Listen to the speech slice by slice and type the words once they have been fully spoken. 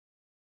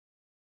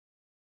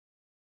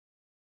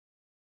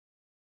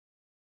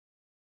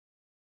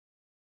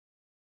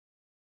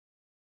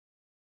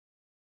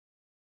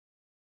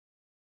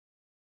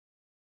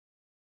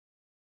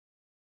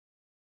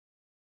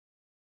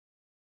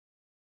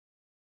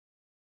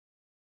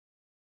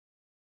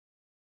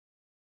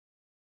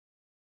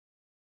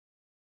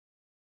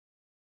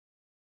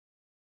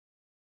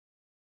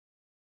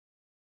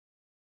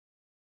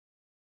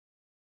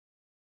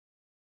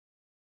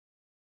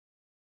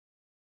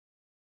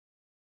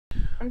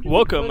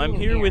Welcome, I'm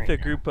here with a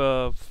group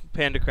of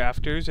Panda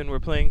Crafters, and we're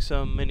playing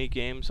some mini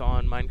games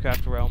on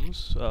Minecraft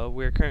Realms.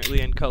 We're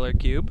currently in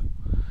ColorCube.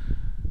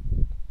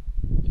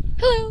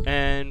 Hello!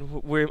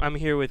 And I'm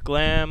here with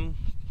glamowlcrazy,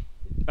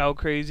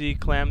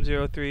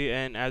 Clam03,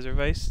 and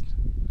Aserwist.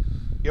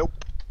 Yep.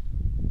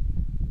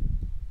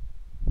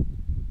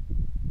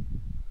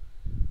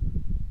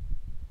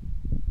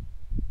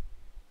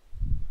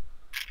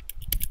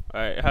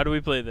 Alright, how do we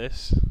play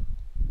this?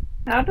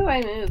 How do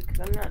I move?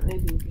 Because I'm not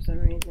moving for some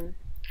reason.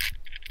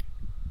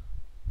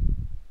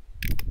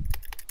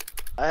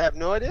 I have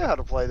no idea how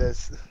to play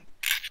this.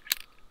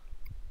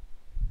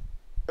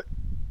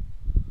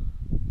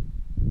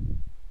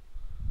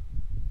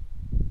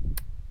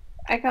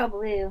 I call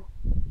blue.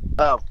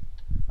 Oh.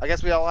 I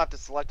guess we all have to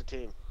select a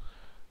team.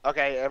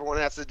 Okay, everyone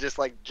has to just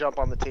like jump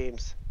on the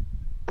teams.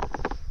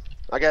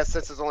 I guess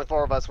since there's only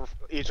 4 of us, we're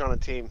each on a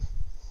team.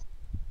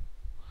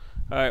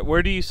 Alright,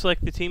 where do you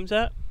select the teams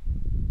at?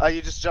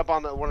 You just jump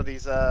on one of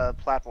these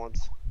platforms.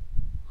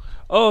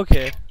 Oh,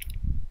 okay.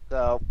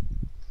 So.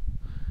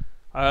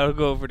 I'll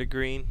go over to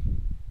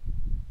green.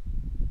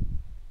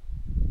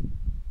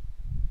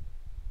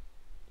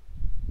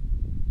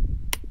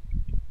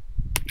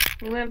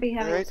 We might be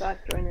having Sock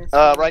join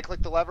us. Right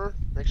click the lever.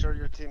 Make sure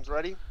your team's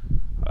ready.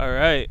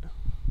 Alright.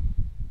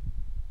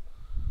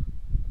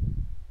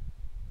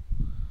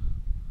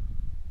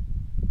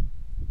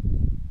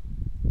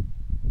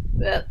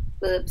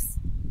 Oops.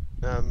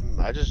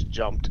 I just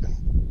jumped.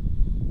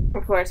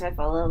 Of course, I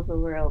follow the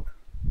world.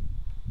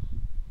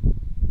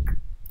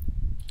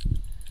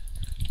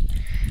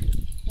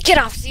 Get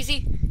off, ZZ!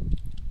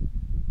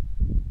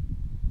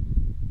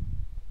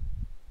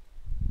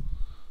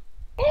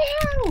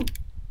 Ew!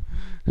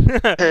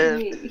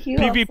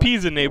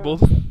 PvP's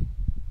enabled.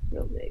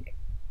 Real big.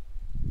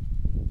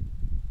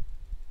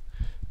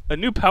 A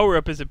new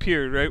power-up has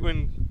appeared right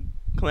when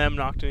Clam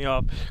knocked me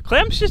off.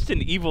 Clam's just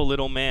an evil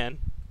little man.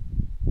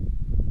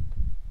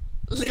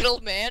 Little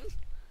man?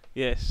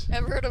 Yes.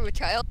 Ever heard of a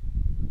child?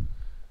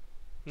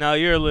 No,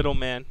 you're a little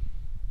man.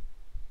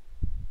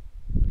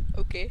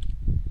 Okay.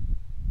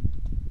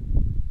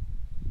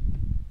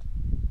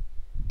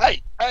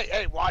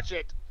 Hey, watch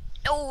it.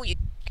 No, you...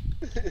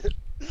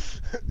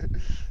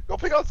 Go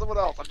pick on someone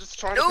else. I'm just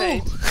trying to No.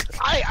 paint.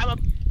 I'm a...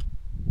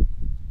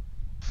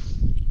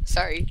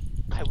 Sorry.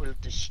 I will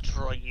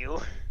destroy you.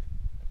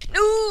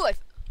 No!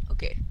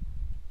 Okay.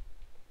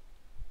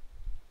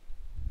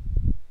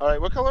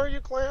 Alright, what color are you,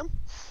 Clam?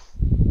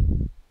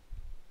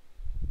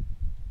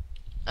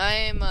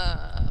 I'm,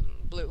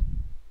 blue.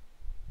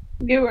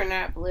 You are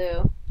not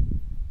blue.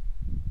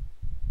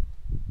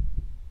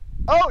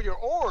 Oh, you're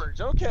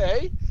orange.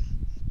 Okay.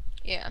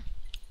 Yeah.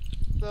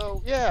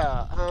 So,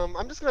 yeah,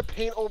 I'm just gonna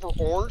paint over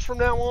orange from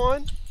now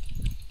on.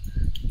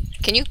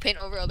 Can you paint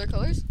over other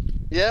colors?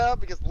 Yeah,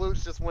 because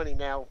blue's just winning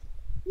now.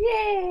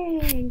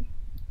 Yay!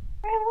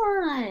 I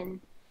won!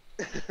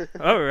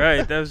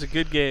 Alright, that was a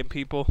good game,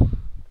 people.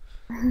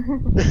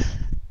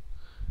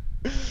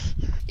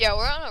 Yeah,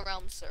 we're on a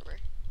realm server.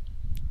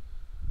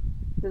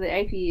 So the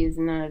IP is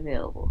not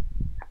available.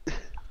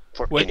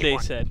 For What anyone.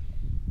 they said.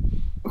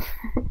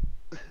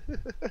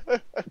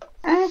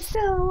 I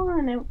still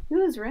won. It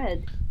was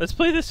red. Let's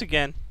play this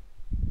again.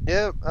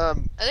 Yeah, I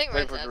think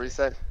wait red's for it to out.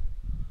 reset.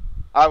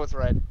 I was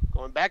red.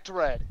 Going back to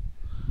red.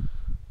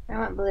 I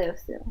want blue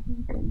still.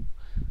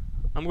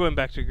 I'm going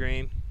back to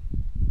green.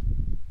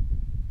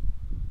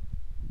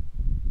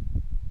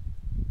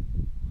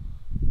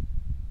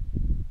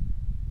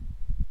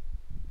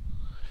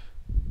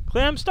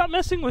 Clam, stop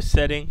messing with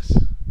settings.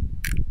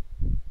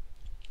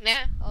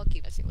 Nah, I'll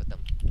keep messing with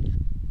them.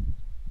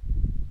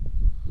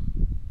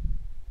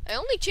 I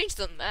only changed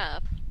the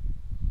map.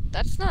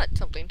 That's not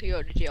something to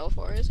go to jail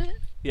for, is it?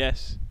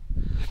 Yes.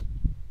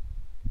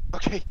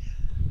 Okay.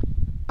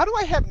 How do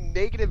I have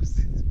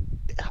negatives?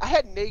 I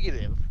had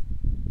negative.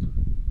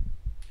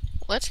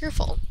 Well, that's your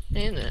fault,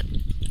 isn't it?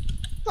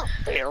 It's not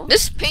fair.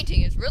 This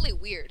painting is really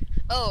weird.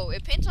 Oh,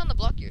 it paints on the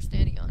block you're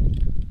standing on.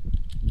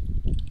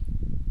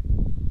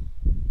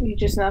 You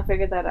just not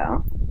figured that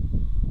out?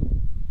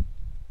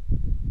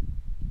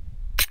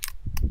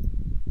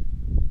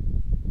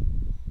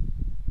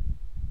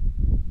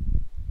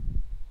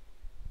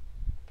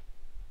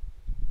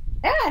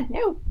 Ah,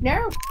 no.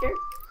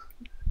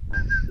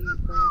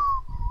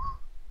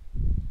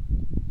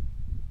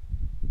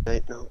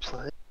 Ain't no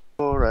place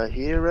for a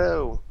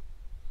hero.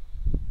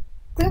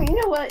 So, you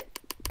know what?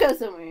 Go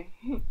somewhere.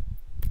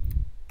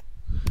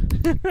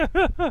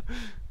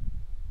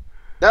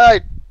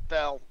 I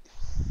fell.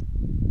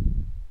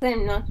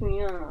 Sam knocked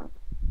me off.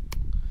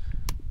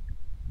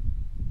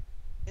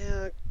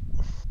 Yeah.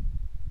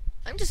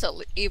 I'm just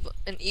an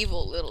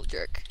evil little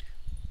jerk.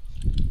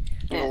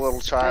 A little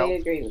child. I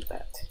agree with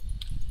that.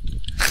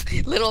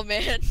 Little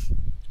man.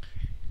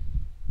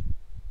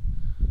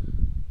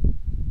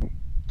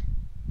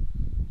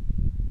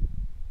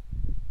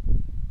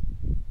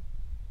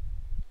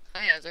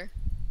 Hi, Azer.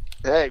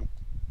 Hey.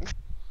 I'm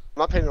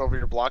not painting over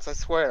your blocks, I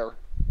swear.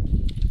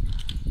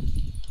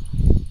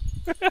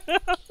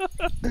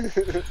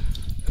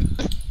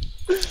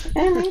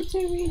 And it's a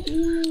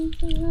redeeming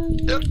No,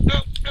 value. no,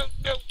 no, no,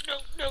 no,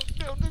 no,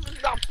 no. This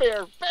is not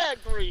fair. Bad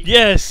green.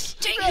 Yes!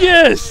 Dang it.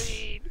 Yes!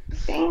 Green.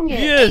 Dang it.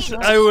 Yes, Hey,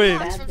 I two win.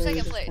 points from Badly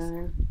second this place.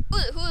 time.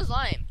 Who is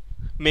Lime?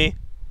 Me.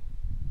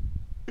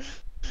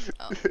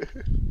 Oh.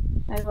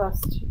 I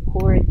lost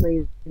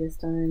horridly this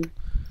time.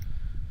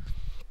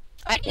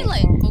 I need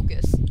like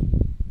focus.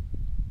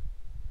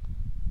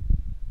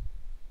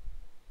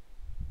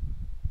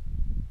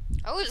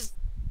 I was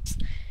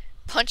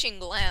punching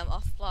Glam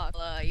off block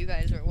while you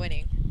guys were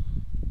winning.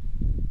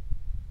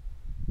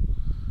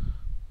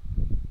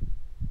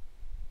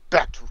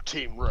 Back to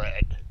Team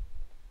Red.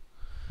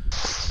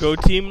 Go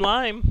Team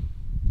Lime.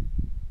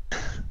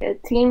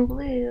 Good Team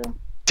Blue.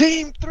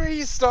 Team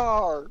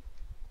 3-star.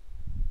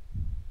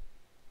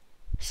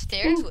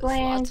 Stairs Team with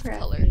lots of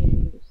color.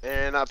 Glamcrafters.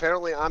 And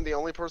apparently I'm the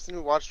only person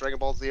who watched Dragon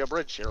Ball Z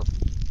Abridged here.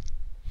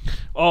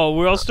 Oh,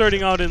 we're all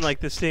starting out in like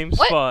the same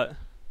What? spot.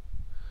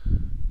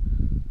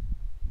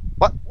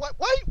 What?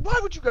 Why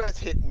would you guys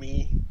hit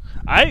me?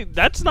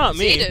 That's not See,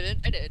 me. I didn't.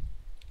 I did.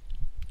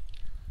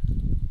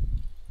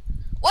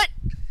 What?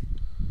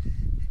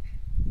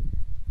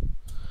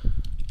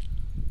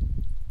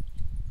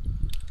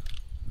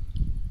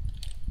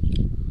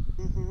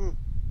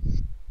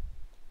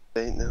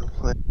 Ain't no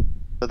play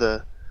for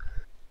the.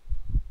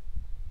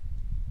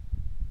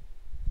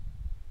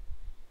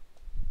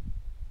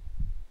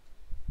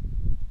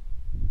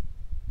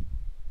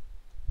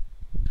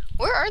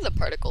 Where are the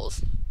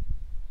particles?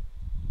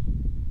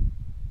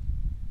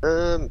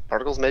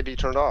 Particles may be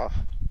turned off.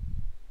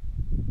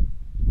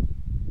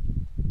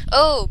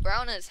 Oh,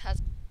 brown has.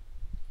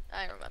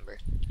 I remember.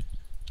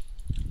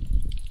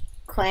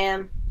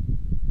 Clam.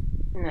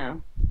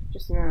 No.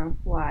 Just no.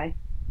 Why?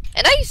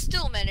 And I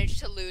still managed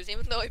to lose,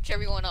 even though I picked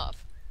everyone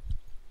off.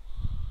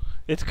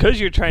 It's because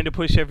you're trying to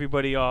push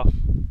everybody off.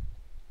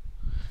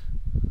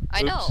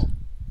 I Oops. know.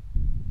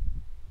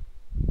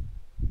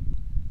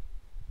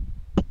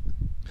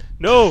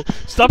 No!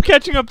 Stop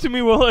catching up to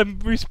me while I'm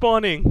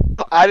respawning.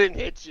 I didn't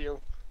hit you.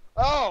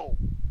 Oh!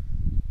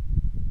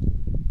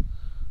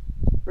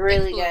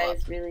 Really, blew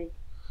guys? up. Really?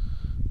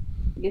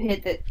 You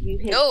hit that? You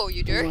hit No,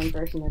 you the jerk. one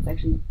person that's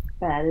actually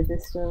bad at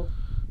this stuff.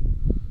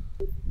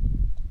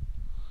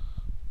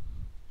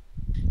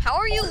 How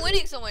are you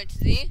winning so much,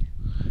 Z?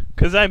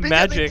 Because I'm Because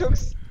magic. They took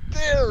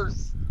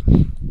stairs.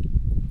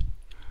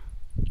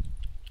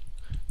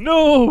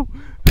 No!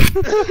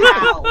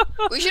 How?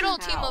 We should all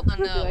team How? up on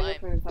Do I go Lime.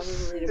 from the top of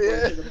the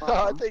leaderboard to the Yeah,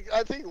 bottom?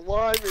 I think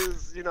Lime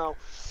is, you know,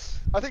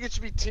 I think it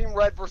should be Team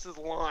Red versus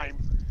Lime.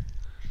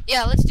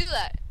 Yeah, let's do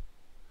that.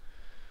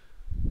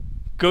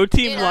 Go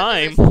Team Leonardo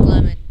Lime. versus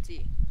Lime and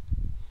Z.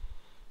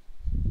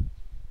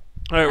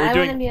 Alright, I want to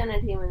we're be on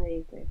a team with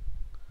these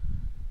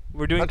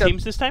three. doing Okay.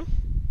 teams this time?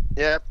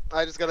 Yep,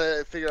 I just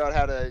gotta figure out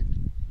how to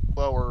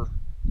lower.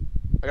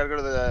 I gotta go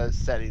to the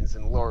settings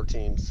and lower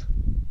teams.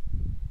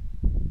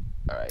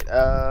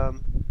 Alright,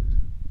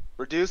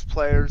 reduce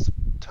players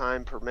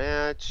time per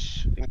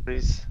match,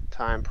 increase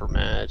time per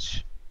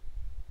match.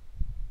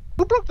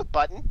 Who broke the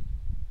button?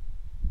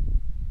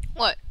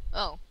 What?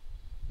 Oh.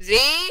 Z?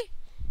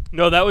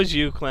 No, that was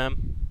you,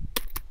 Clam.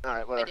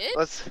 Alright, whatever. did?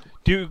 Let's. I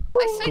signaled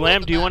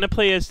Glam, the do you map. want to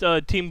play as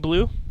Team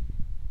Blue?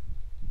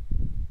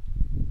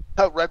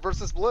 Oh, Red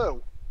versus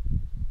Blue.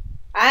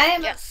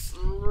 I'm Yes.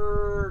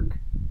 Murg.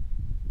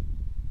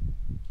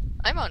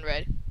 I'm on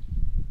red.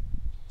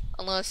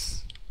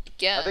 Unless,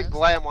 yeah. I think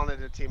Glam wanted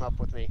to team up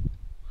with me.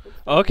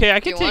 Okay, I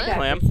Do can you take want?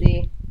 Clam.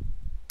 See.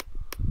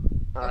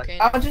 Alright. Okay.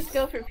 I'll just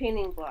go for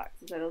painting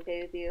blocks. Is that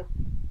okay with you?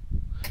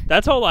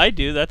 That's all I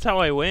do. That's how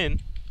I win.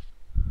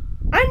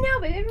 I know,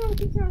 but everyone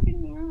keeps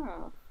knocking me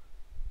off.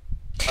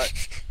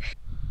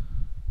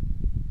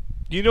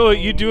 You know what?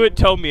 You do it,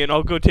 tell me, and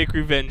I'll go take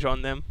revenge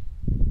on them.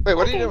 Wait,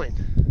 what are you Okay. doing?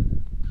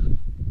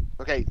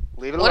 Okay,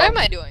 leave it alone. What am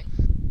I doing?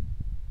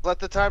 Let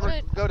the timer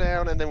What? go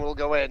down and then we'll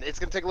go in. It's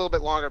gonna take a little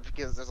bit longer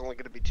because there's only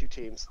gonna be 2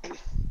 teams.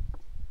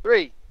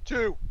 3,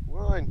 2,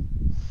 1.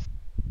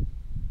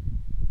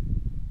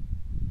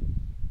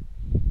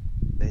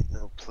 Ain't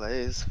no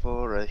place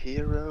for a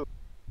hero.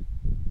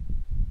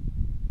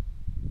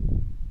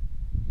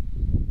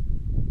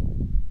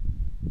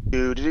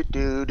 Do do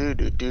do do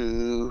do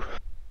do.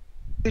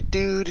 Do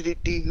do do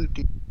do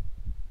do.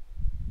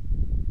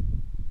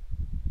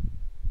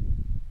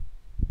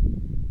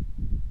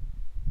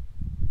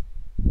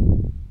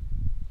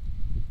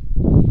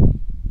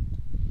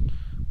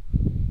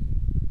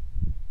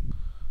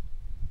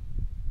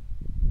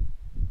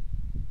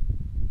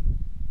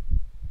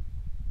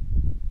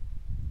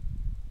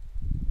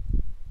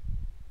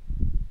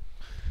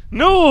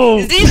 No!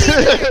 Z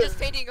and I are just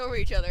painting over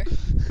each other.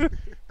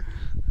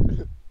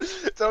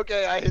 It's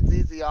okay, I hit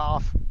ZZ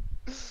off.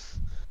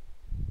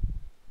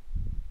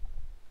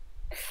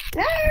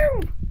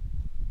 No!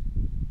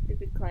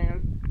 Stupid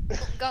clam.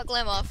 Got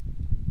Glam off.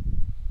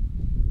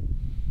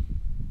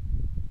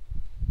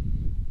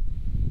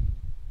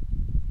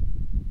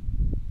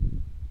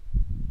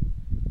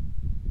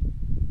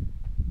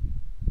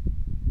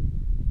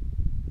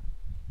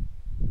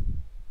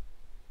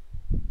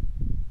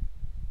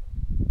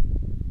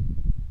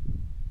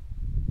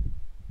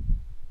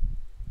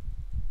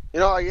 You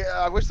know,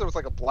 I wish there was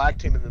like a black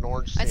team and an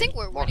orange team. I think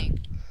we're winning.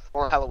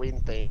 More Halloween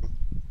theme.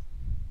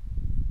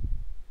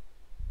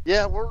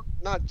 Yeah, we're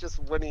not just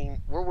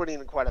winning, we're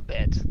winning quite a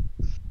bit.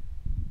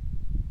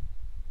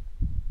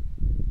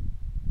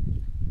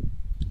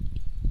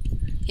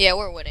 Yeah,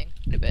 we're winning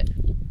a bit.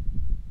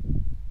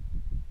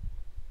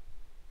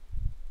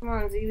 Come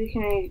on, Z,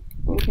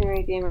 we can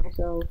redeem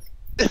ourselves.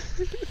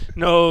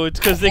 No, it's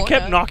because they Or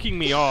kept not. knocking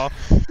me off.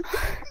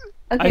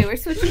 Okay, we're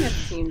switching up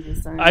the teams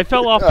this time. I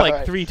fell off like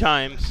Alright. 3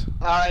 times.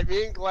 Alright,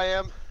 me and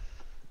Glam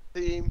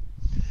team,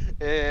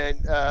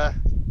 and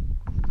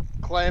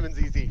Clam and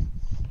ZZ.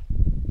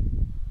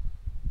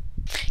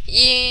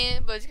 Yeah,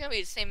 but it's gonna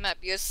be the same map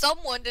because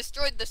someone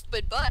destroyed the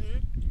split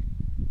button.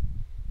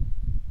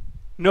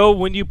 No,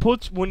 when you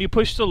push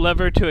the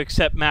lever to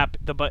accept map,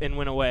 the button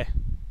went away.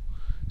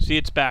 See,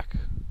 it's back.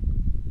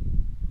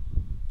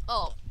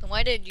 Oh, then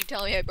why did you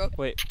tell me I broke?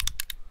 Wait,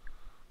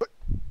 There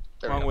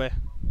we wrong go. way.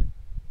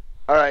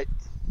 Alright,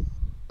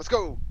 let's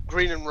go.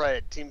 Green and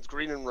red. Teams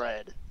green and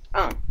red.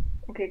 Oh,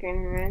 okay, green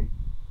and red.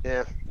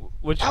 Yeah.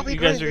 Which I'll be you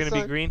guys green are this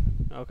gonna be time.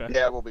 green? Okay.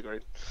 Yeah, we'll be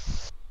green.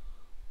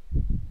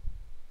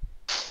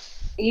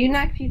 You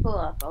knock people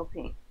off, I'll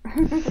paint.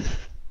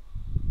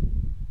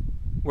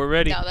 We're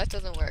ready. No, that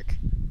doesn't work.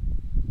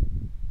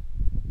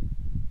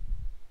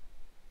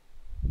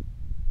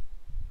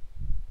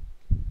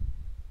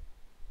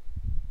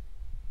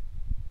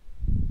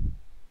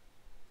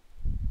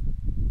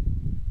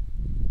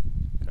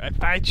 I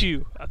fight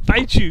you. I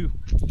fight you.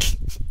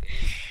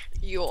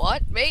 You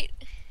what, mate?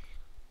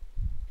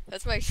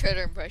 That's my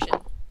Shredder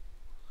impression.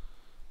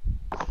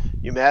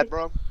 You mad,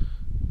 bro?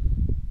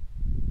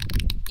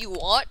 You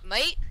what,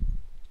 mate?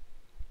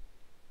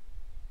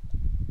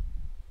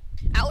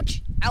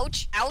 Ouch!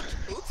 Ouch! Ouch!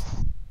 Oops.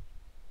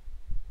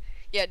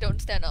 Yeah,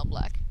 don't stand on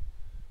black.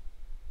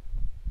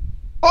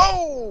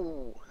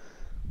 Oh!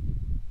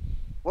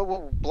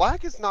 Well,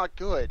 black is not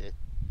good.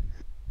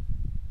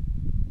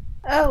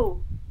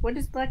 Oh, what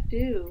does black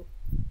do?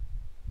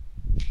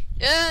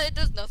 Yeah, it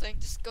does nothing.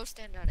 Just go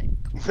stand on it.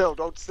 Come on. No,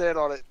 don't stand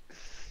on it.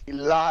 He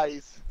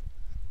lies.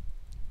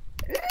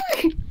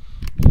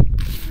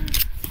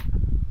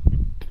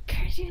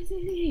 Curse you,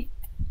 ZZ!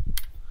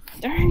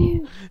 Darn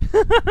you!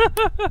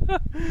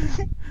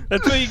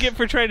 That's what you get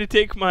for trying to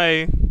take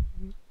my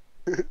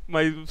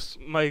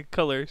my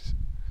colors.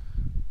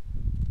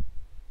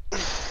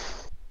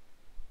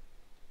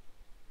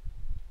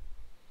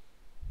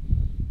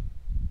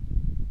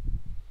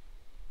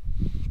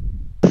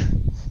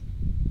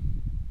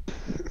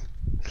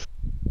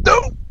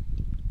 No!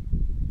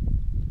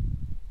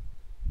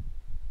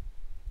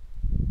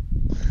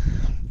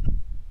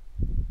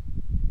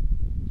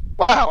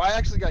 Wow, I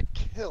actually got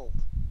killed.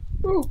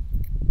 Ooh.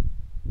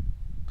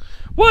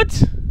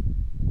 What?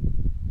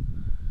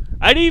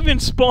 I didn't even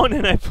spawn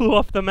and I flew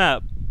off the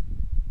map.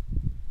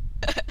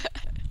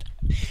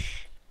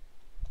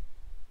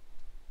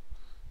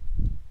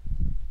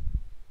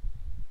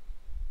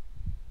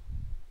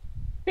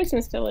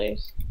 Christmas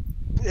colors.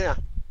 Yeah,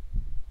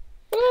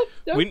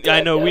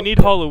 I know we need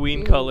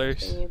Halloween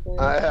colors.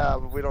 I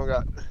have. We don't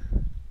got.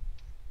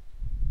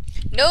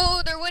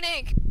 No, they're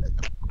winning.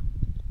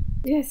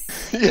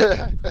 Yes.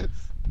 Yeah.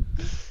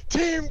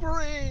 Team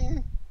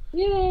Green.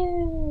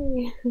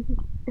 Yay!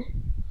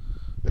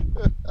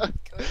 Can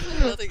we play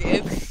another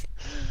game?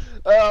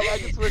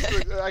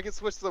 I can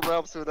switch the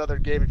realms to another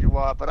game if you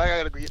want, but I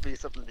gotta get me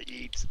something to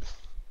eat.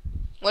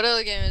 What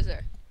other game is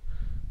there?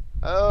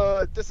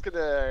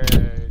 Disconnect.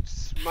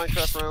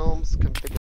 Minecraft realms. Configure.